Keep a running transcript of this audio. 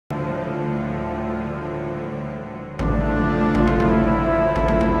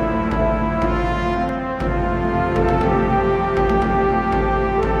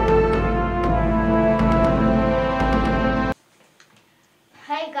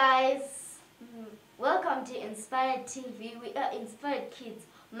guys, welcome to Inspired TV. We are Inspired Kids.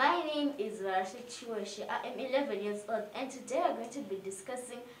 My name is Varashe Chiweshi. I am 11 years old and today I'm going to be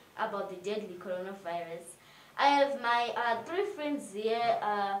discussing about the deadly coronavirus. I have my three friends here.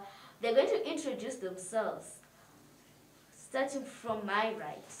 They're going to introduce themselves, starting from my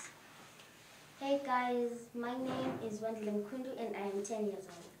right. Hey guys, my name is Wandile Mkundu and I am 10 years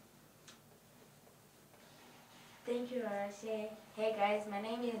old. Thank you, Varashe. Hey guys, my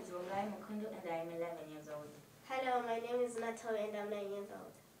name is Wongai Mkundu and I am 11 years old. Hello, my name is Nato and I'm 9 years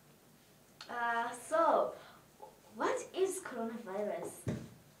old. So, what is coronavirus?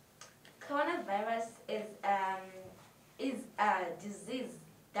 Coronavirus is a disease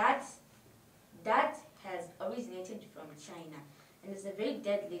that has originated from China and is a very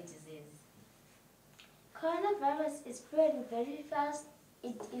deadly disease. Coronavirus is spreading very fast.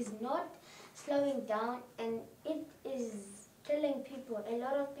 It is not slowing down and it is killing people. A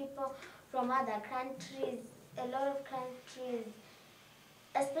lot of people from other countries,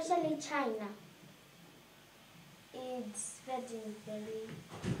 especially China, it's spreading very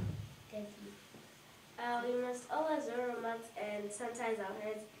deadly. We must always wear masks and sanitize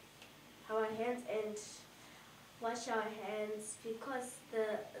our hands and wash our hands because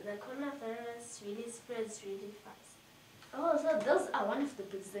the coronavirus really spreads really fast. Oh, so those are one of the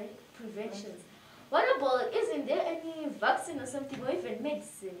preventions. What about, isn't there any vaccine or something, or even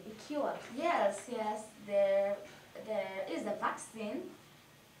medicine, a cure? Yes, there is a vaccine.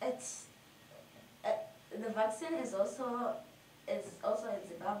 The vaccine is also in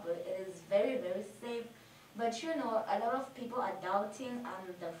Zimbabwe. It is very, very safe. But you know, a lot of people are doubting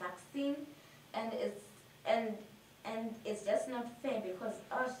the vaccine, and it's just not fair because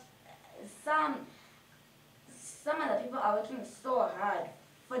some other people are working so hard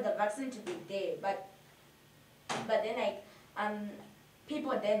for the vaccine to be there, but then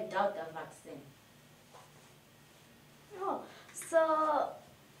people then doubt the vaccine. Oh, so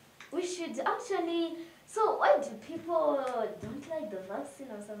we should actually. So why do people don't like the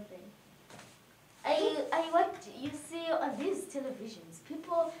vaccine or something? What you see on these televisions,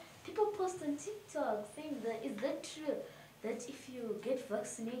 people post on TikTok saying that, is that true? That if you get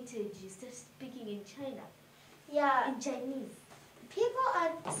vaccinated, you start speaking in China? Yeah, in Chinese. people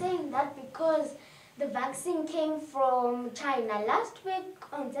are saying that because the vaccine came from China. Last week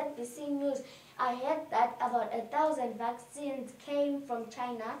on ZBC News, I heard that about 1,000 vaccines came from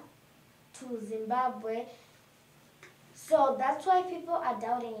China to Zimbabwe. So that's why people are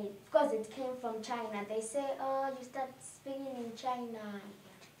doubting it, because it came from China. They say, oh, you start speaking in China.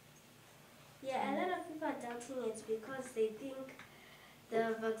 Yeah, a lot of people are doubting it because they think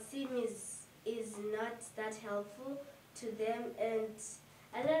the vaccine is not that helpful to them, and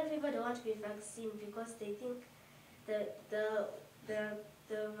a lot of people don't want to be vaccinated because they think the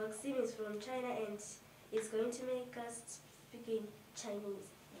vaccine is from China and it's going to make us speaking Chinese.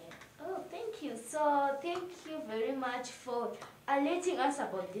 Yeah. Oh, thank you. So thank you very much for alerting us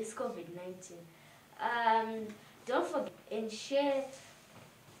about this COVID-19. Don't forget and share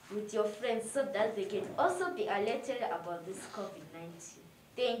with your friends so that they can also be alerted about this COVID-19.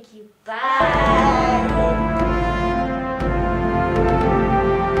 Thank you. Bye.